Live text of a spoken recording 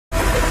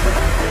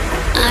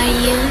Are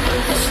you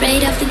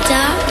afraid of the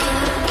dark?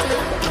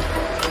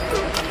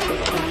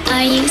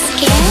 Are you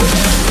scared?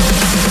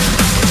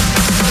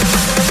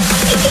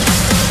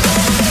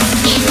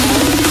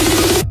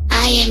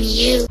 I am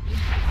you.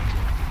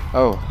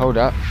 Oh, hold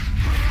up.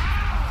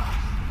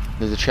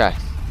 There's a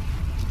chest.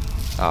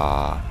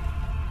 Ah.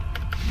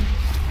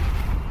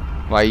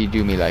 Why you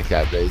do me like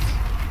that, Blaze?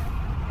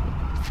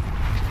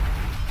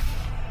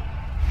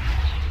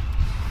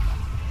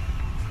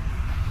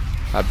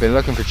 I've been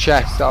looking for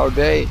chests all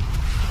day.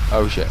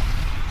 Oh shit.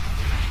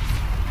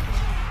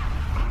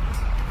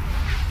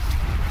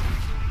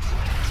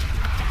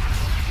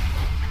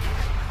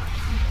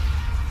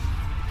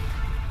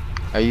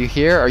 Are you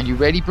here? Are you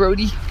ready,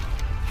 Brody?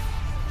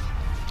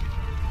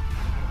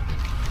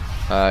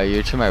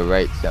 You're to my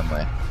right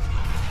somewhere.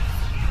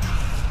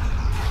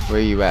 Where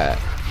are you at?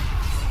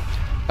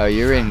 Oh,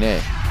 you're in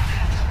this.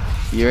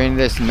 You're in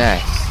this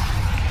mess.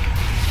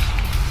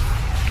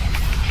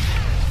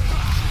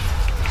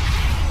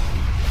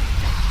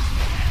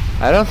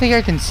 I don't think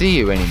I can see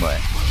you anymore.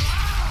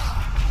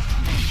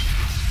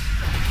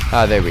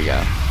 Oh, there we go.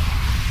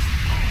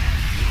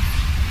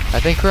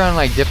 I think we're on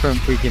like different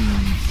freaking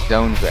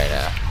zones right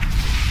now.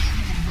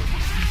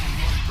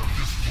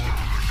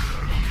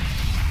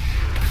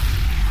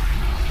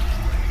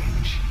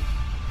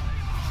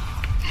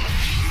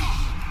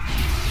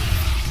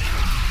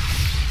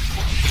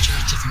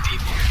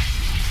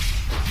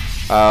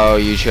 Oh,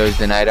 you chose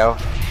the night elf?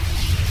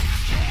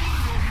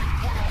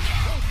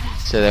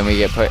 So then we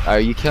get put. Are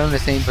you killing the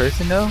same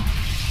person though?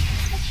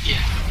 Yeah.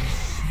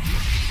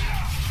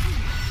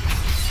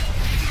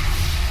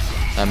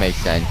 That makes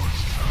sense.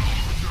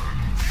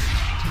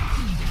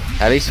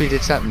 At least we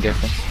did something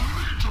different.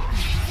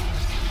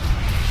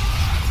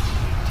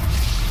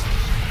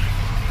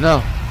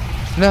 No.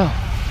 No.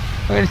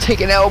 I'm gonna take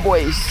an L,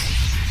 boys.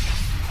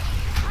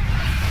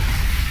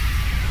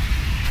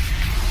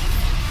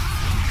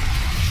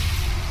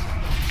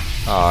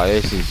 Oh,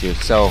 this is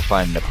just so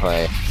fun to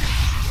play.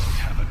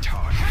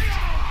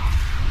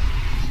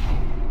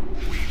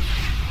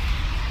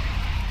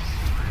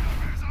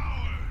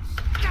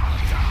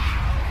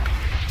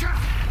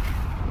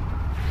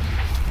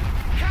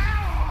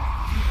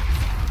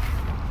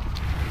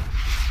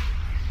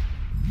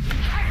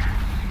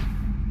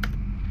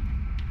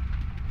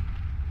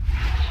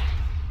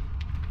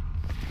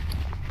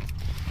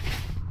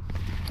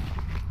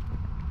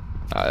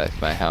 Oh,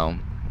 that's my helm.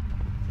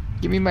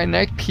 Give me my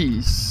neck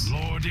piece.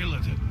 Lord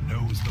Illidan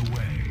knows the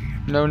way.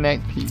 No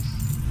neck piece.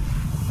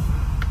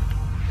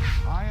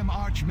 I am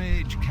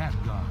Archmage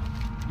Catgun,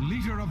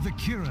 leader of the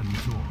Kirin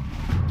Tour,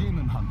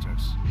 Demon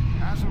Hunters.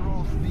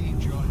 Azeroth the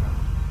Joiner.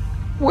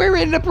 We're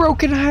in the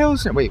Broken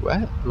Isles. Wait,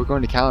 what? We're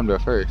going to Kalimdor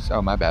first.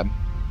 Oh, my bad.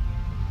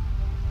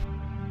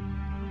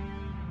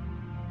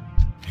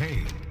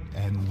 Hey,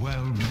 and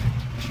well met.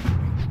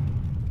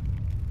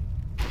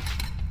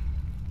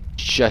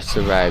 Just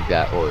survived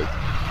that org.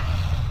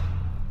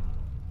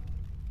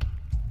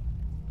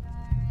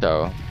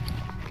 So,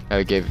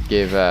 I'll give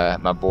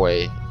my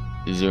boy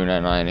Zuna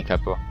and I a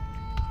couple.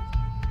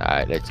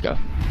 Alright, let's go.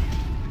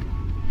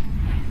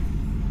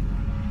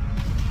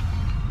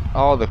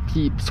 All the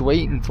peeps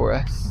waiting for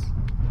us.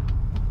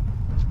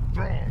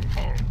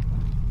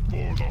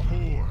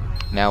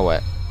 Now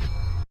what?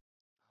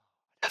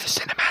 Another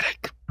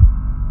cinematic.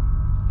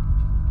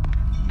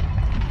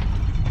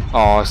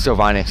 Oh,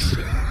 Sylvanas.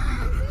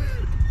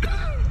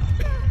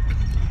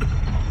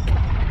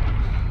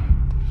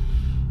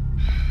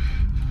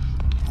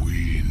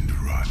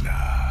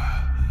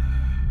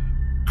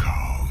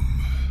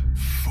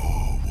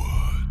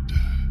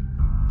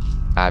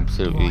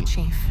 Absolutely. War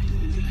Chief.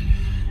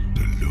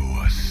 The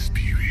lower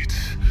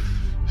spirits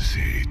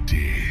say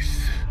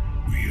death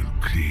will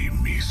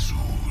claim me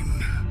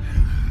soon.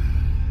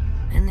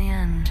 In the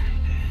end,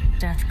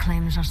 death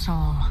claims us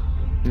all.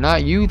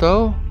 Not you,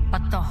 though.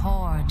 But the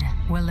Horde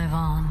will live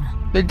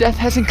on. The death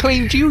hasn't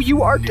claimed you.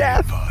 You are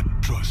death. Never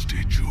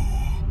trusted you.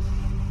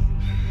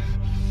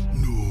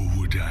 Nor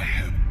would I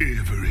have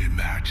ever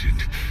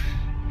imagined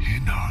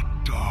in our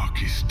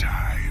darkest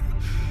time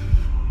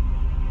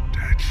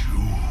that you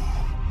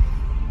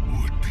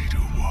would be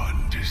the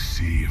one to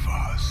save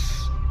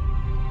us.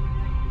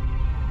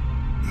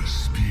 The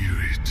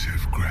spirits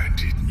have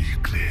granted me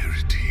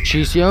clarity.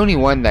 She's the only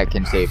one that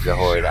can save the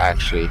Horde,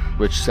 actually,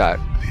 which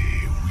sucks.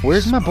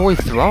 Where's my boy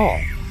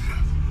Thrall?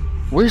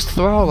 Where's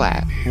Thrall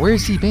at?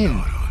 Where's he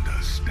been?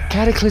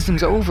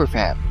 Cataclysm's over,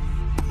 fam.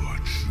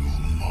 But you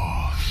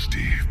must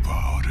step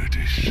out of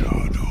the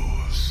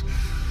shadows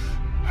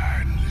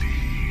and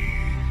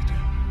lead.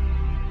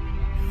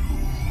 You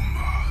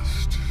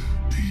must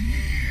be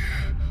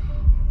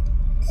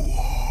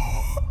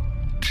War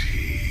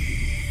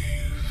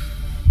Chief.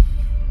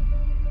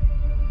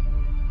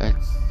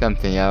 That's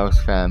something else,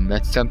 fam.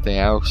 That's something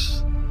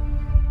else.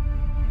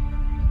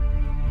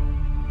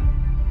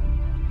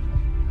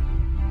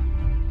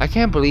 I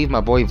can't believe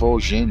my boy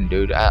Vol'jin,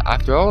 dude.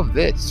 After all of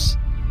this,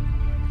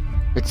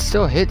 it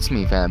still hits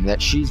me, fam,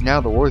 that she's now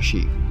the war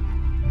chief.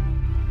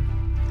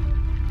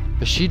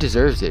 But she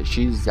deserves it.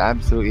 She's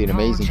absolutely an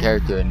amazing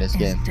character in this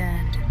game.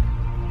 Dead.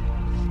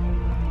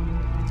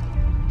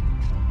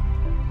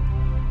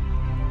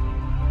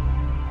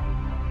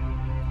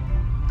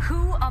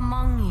 Who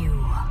among you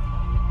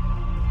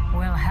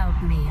will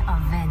help me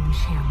avenge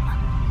him?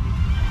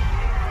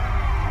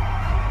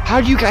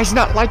 How do you guys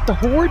not like the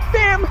Horde,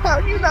 fam?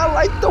 How do you not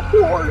like the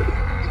Horde?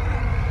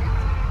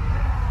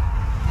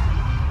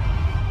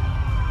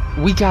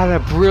 We got a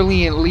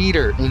brilliant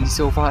leader in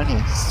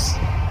Sylvanas.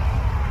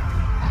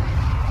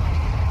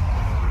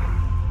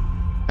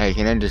 I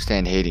can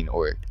understand hating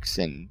orcs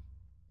and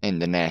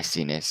the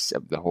nastiness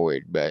of the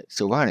Horde, but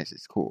Sylvanas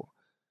is cool.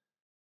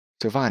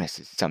 Sylvanas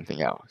is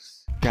something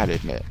else. Gotta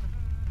admit.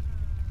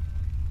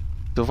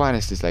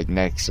 Sylvanas is like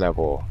next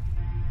level.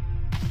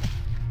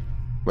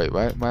 Wait,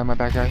 what? Why am I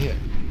back out here?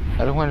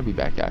 I don't want to be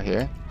back out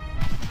here.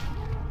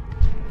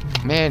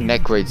 Man,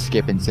 Necroid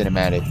skipping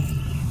cinematic.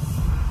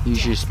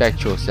 Use your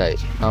spectral sight.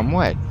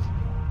 What?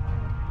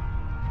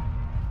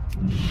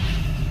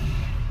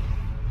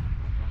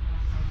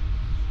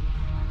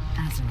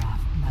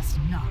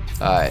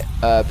 Alright,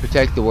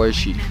 protect the war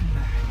sheep.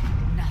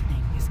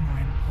 Nothing is more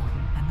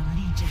important than the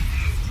Legion's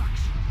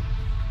destruction.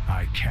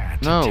 I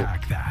can't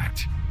attack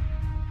that.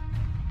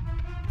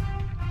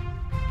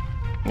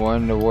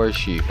 Warn the war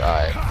sheep.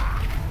 Alright.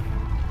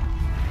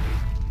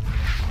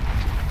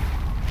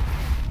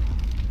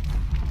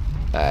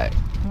 Alright.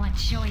 What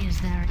joy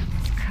is there in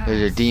this curse?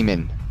 There's a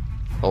demon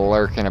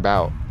lurking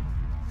about.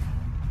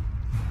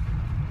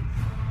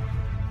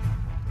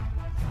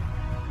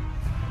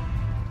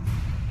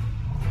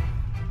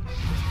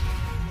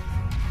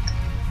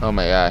 Oh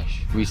my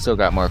gosh, we still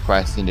got more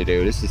questing to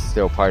do. This is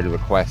still part of the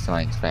quest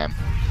lines, fam.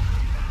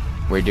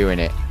 We're doing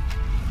it.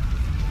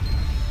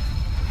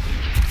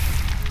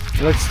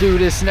 Let's do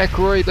this,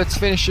 Necroid. Let's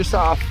finish this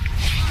off.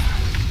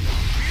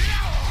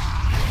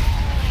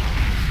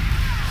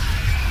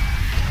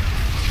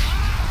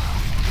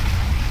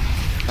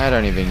 I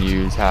don't even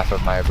use half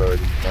of my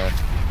abilities, man.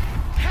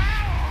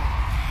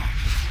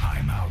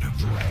 I'm out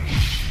of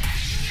range.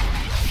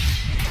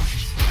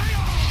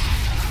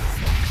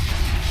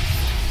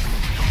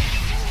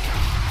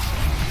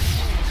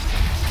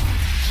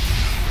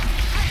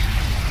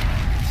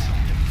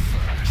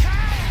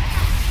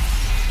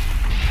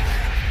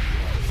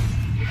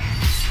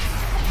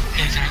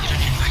 Can I get an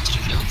invite to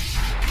the guild?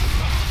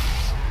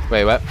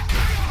 Wait, what?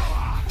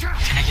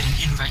 Can I get an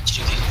invite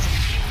to the guild?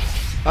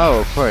 Oh,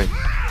 of course.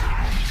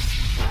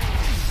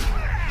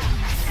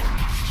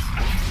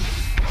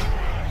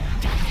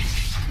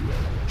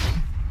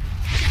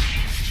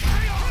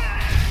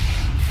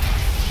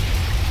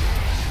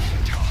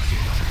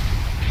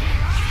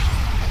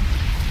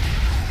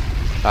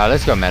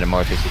 Let's go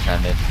Metamorphosis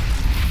on this.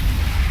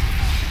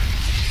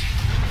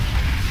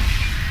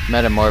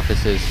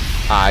 Metamorphosis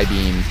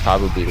I-beam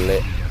probably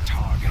lit.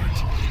 Target.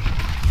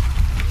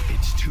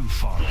 It's too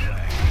far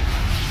away.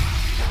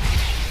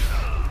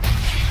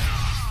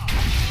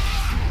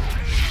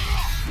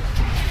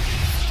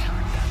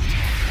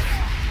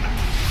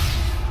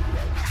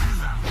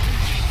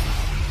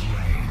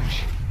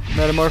 Range.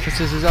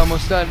 Metamorphosis is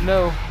almost done.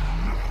 No.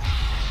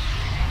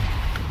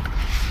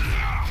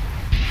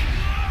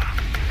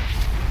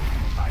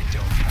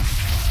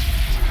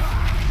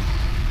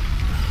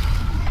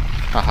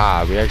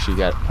 Haha, we actually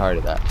got part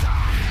of that.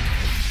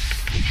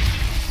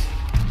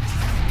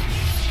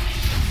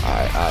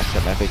 Alright,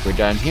 awesome. I think we're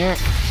done here.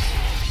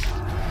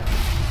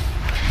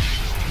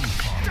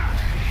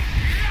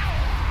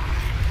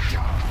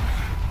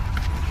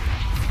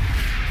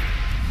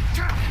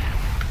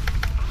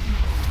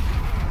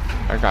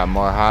 I got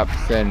more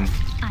hops than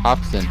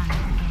Hobson.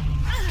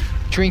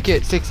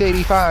 Trinket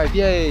 685,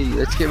 yay!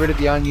 Let's get rid of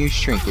the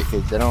unused trinket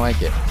because I don't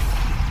like it.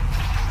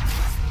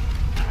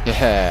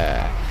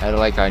 Yeah, I don't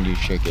like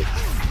unused trinkets.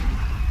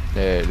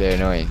 They're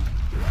annoying.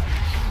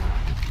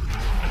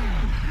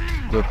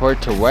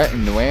 Report to what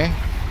and where?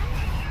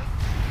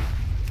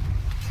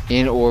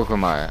 In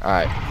Orgrimmar.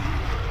 Alright.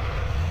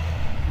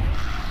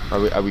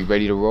 Are we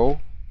ready to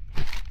roll?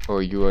 Or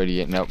are you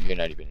already in? Nope, you're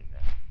not even in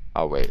there.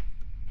 I'll wait.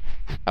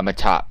 I'm a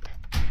top.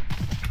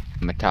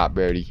 I'm a top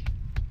birdie.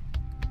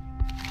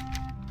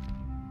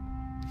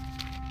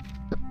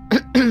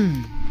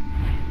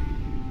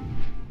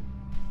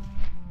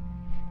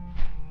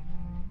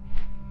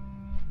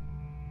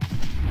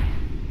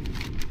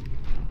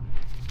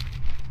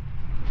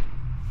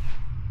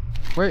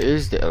 Where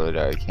is the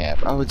Illidari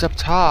camp? Oh, it's up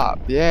top.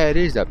 Yeah, it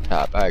is up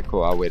top. Alright,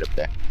 cool. I'll wait up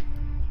there.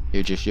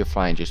 You're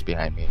flying just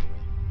behind me anyway.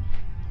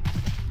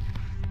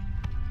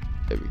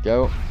 There we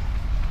go.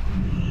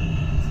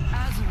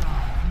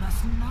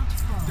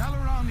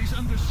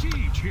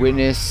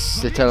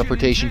 Witness the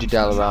teleportation to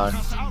Dalaran.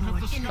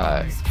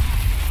 Alright.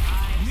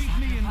 Meet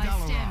me in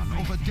Dalaran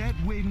over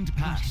Dead-Winged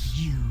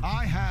Pass.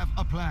 I have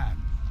a plan.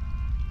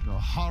 A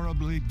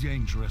horribly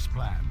dangerous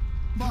plan.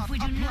 But a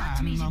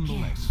plan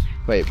nonetheless.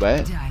 Wait,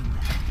 what?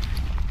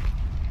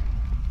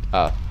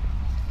 Oh.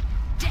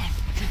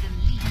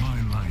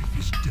 My life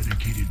is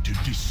dedicated to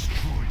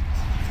destroying.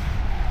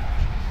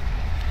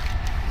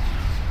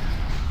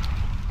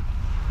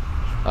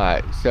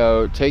 Alright,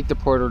 so take the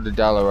portal to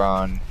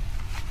Dalaran.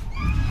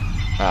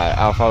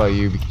 I'll follow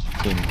you because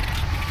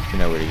you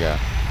know where to go.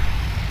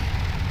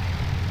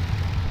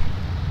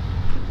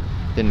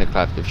 It's in the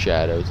Cleft of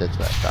Shadows, that's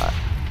what I thought.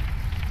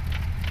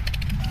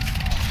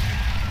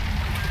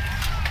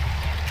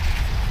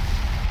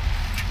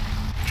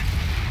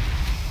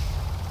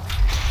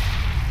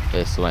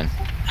 This one.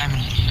 I'm an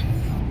idiot.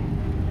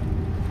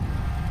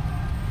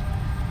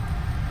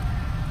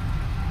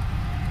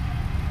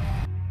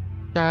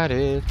 Got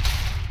it.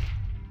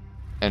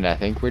 And I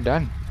think we're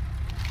done.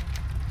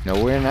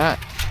 No, we're not.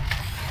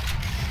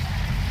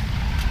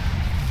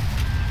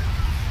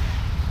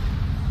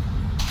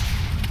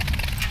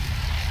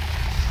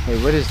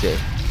 Wait, what is this?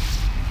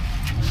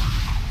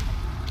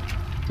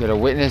 Gotta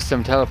witness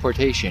some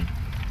teleportation.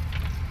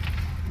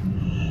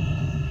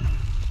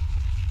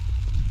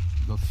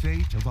 The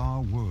fate of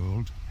our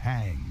world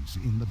hangs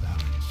in the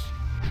balance.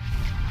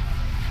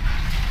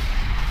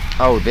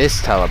 Oh,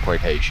 this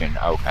teleportation.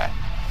 Okay.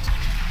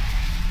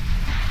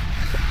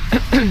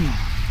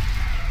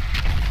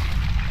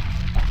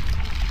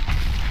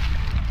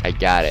 I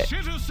got it.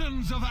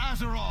 Citizens of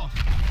Azeroth,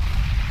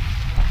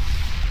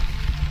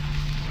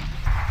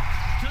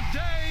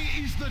 today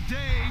is the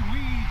day we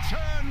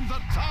turn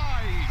the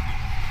tide.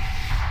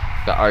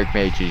 The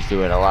Archmage is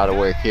doing a lot of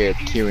work here at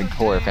the Q and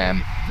Core, fam.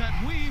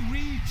 That we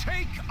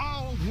retake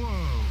our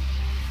world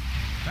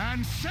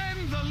and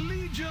send the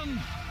Legion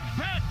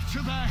back to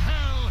the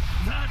hell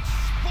that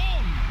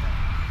spawned them.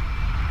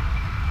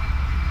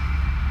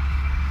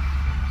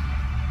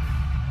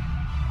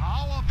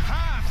 Our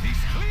path is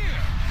clear.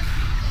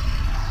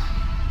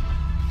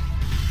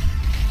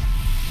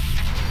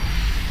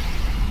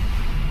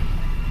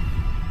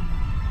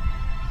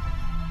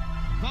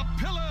 The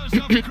pillars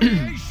of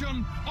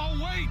creation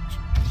await.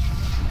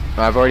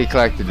 I've already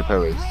collected the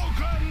pillars.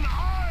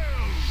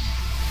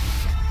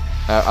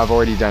 I've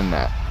already done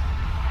that.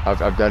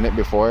 I've done it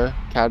before,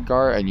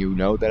 Khadgar, and you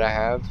know that I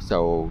have,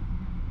 so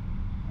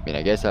I mean,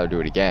 I guess I'll do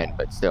it again,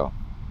 but still.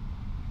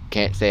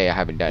 Can't say I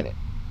haven't done it.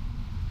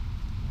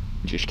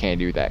 Just can't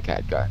do that,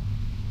 Khadgar.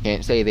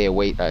 Can't say they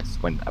await us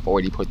when I've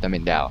already put them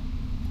in Dal.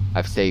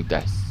 I've saved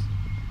us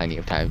plenty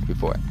of times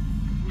before.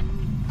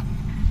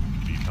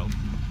 Need help?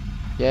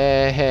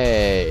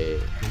 Yay!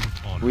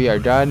 We are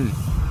done.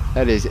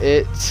 That is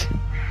it.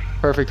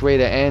 Perfect way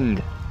to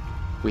end.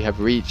 We have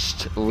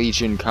reached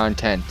Legion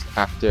content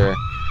after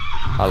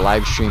a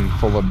live stream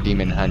full of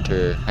demon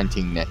hunter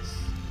huntingness.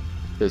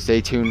 So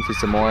stay tuned for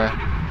some more.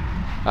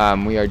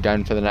 We are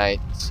done for the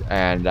night,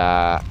 and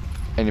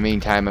in the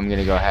meantime, I'm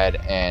gonna go ahead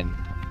and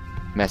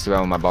mess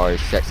around with my bars,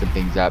 set some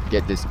things up,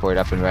 get this port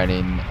up and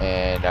running,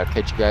 and I'll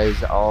catch you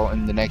guys all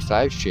in the next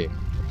live stream.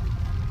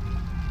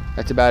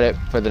 That's about it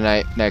for the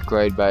night,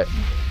 Necroid, but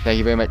thank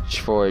you very much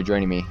for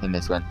joining me in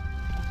this one.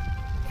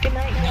 Good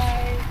night,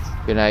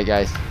 guys. Good night,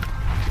 guys.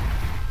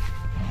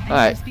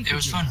 Alright, It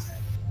was fun.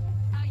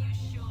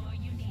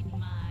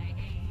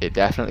 it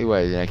definitely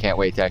was, and I can't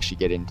wait to actually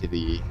get into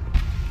the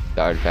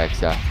artifact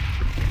stuff.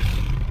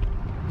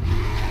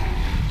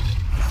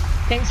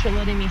 Thanks for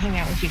letting me hang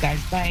out with you guys.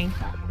 Bye.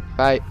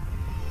 Bye.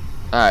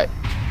 Alright,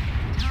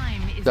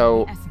 Time is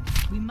So- of the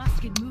essence. We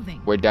must get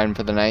moving. we're done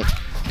for the night.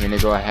 I'm gonna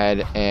go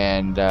ahead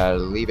and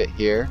leave it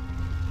here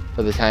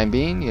for the time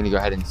being. I'm gonna go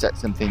ahead and set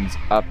some things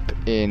up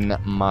in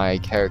my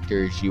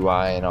character's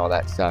UI and all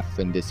that stuff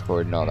in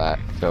Discord and all that.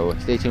 So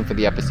stay tuned for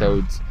the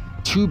episodes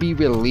to be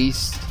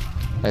released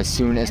as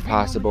soon as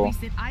possible.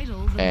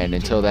 And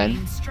until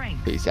then,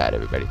 peace out,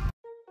 everybody.